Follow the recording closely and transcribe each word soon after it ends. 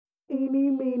Eeny,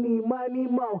 meeny, miny,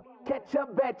 mo. Catch a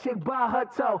bad chick by her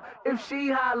toe. If she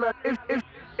holler,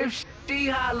 if she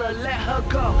holler, let her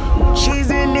go. She's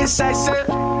indecisive.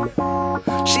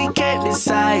 She can't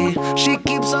decide. She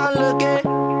keeps on looking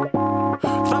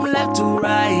from left to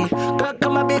right. Girl,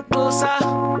 come a bit closer.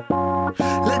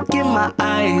 Look in my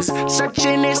eyes.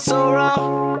 Searching is so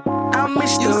wrong. I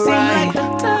miss the right. You seem like the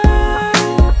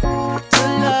type to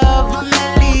love 'em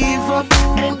and leave 'em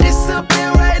and disappear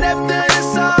right after the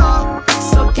song.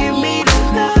 So give me the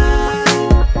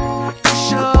night to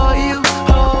show you,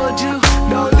 hold you.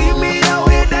 Don't leave me out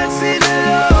here dancing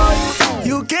alone.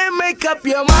 You can't make up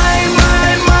your mind,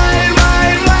 mind, mind,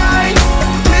 mind, mind.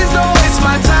 Please don't waste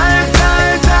my time,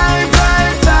 time, time,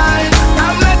 time, time.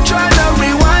 I'm not trying to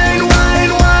rewind,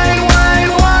 wind, wind,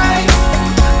 wind, wind.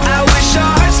 I wish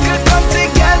our hearts could come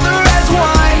together as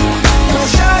one. No,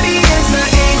 shawty is a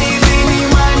eeny, meeny,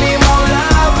 miny, mo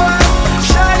lover.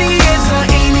 Shawty is a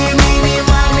eeny, meeny,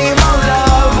 miny, mo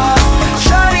lover.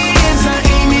 Shawty is a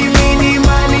eeny, meeny,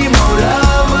 miny, mo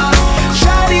lover.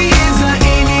 Shawty is a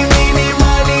eeny, meeny,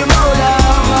 miny, mo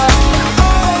lover.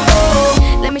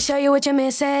 Oh. Let me show you what you're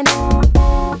missing.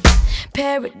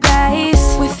 Paradise.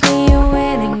 With me you're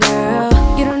winning, girl.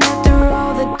 You don't have to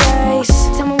roll the dice.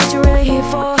 Tell me what you're really here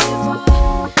for.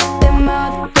 Them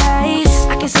other guys,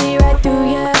 I can see right through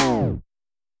you.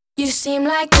 You seem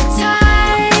like the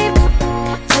type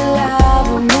to love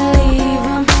 'em and leave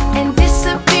 'em and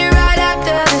disappear right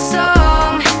after the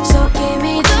song. So give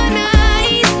me the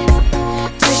night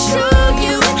to show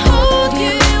you and hold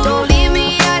you. Don't leave me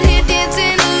out here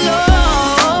dancing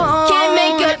alone. Can't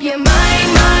make up your mind,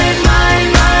 mind, mind,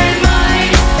 mind,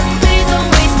 mind. Please don't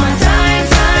waste my time,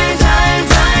 time, time,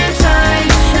 time, time.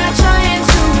 Not trying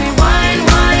to rewind,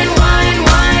 wind, wind,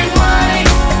 wind, wind.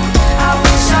 I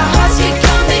wish our hearts could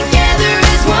come together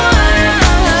as one.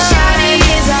 Shawty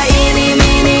is a eeny,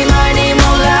 meeny, miny, mo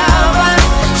lover.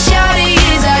 Shawty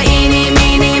is a eeny,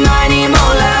 meeny, miny, mo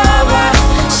lover.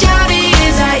 Shawty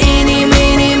is a eeny,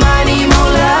 meeny, miny, mo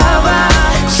lover.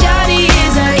 Shawty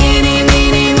is a eeny,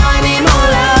 meeny, miny, mo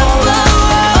lover.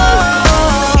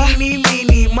 Eeny,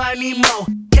 meeny, miny, mo.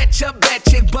 Catch a bad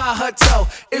chick by her toe.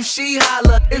 If she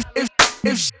holler,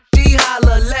 if she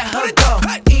holler, let her go.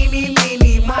 Eeny,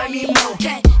 meeny, miny, mo.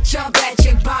 Catch a bad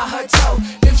chick by her toe.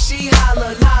 If she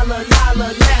holler, holler,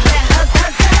 holler, let her go.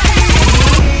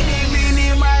 Eeny, meeny,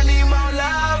 miny, mo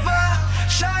lover.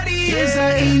 Shawty is a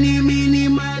eeny, meeny,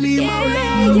 miny, mo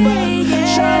lover.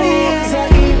 Shawty is a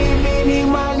eeny, meeny,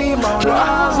 miny, mo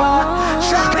lover.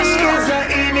 Shawty is a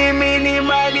eeny, meeny,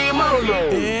 miny, mo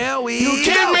lover. You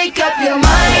can't make up your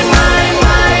mind.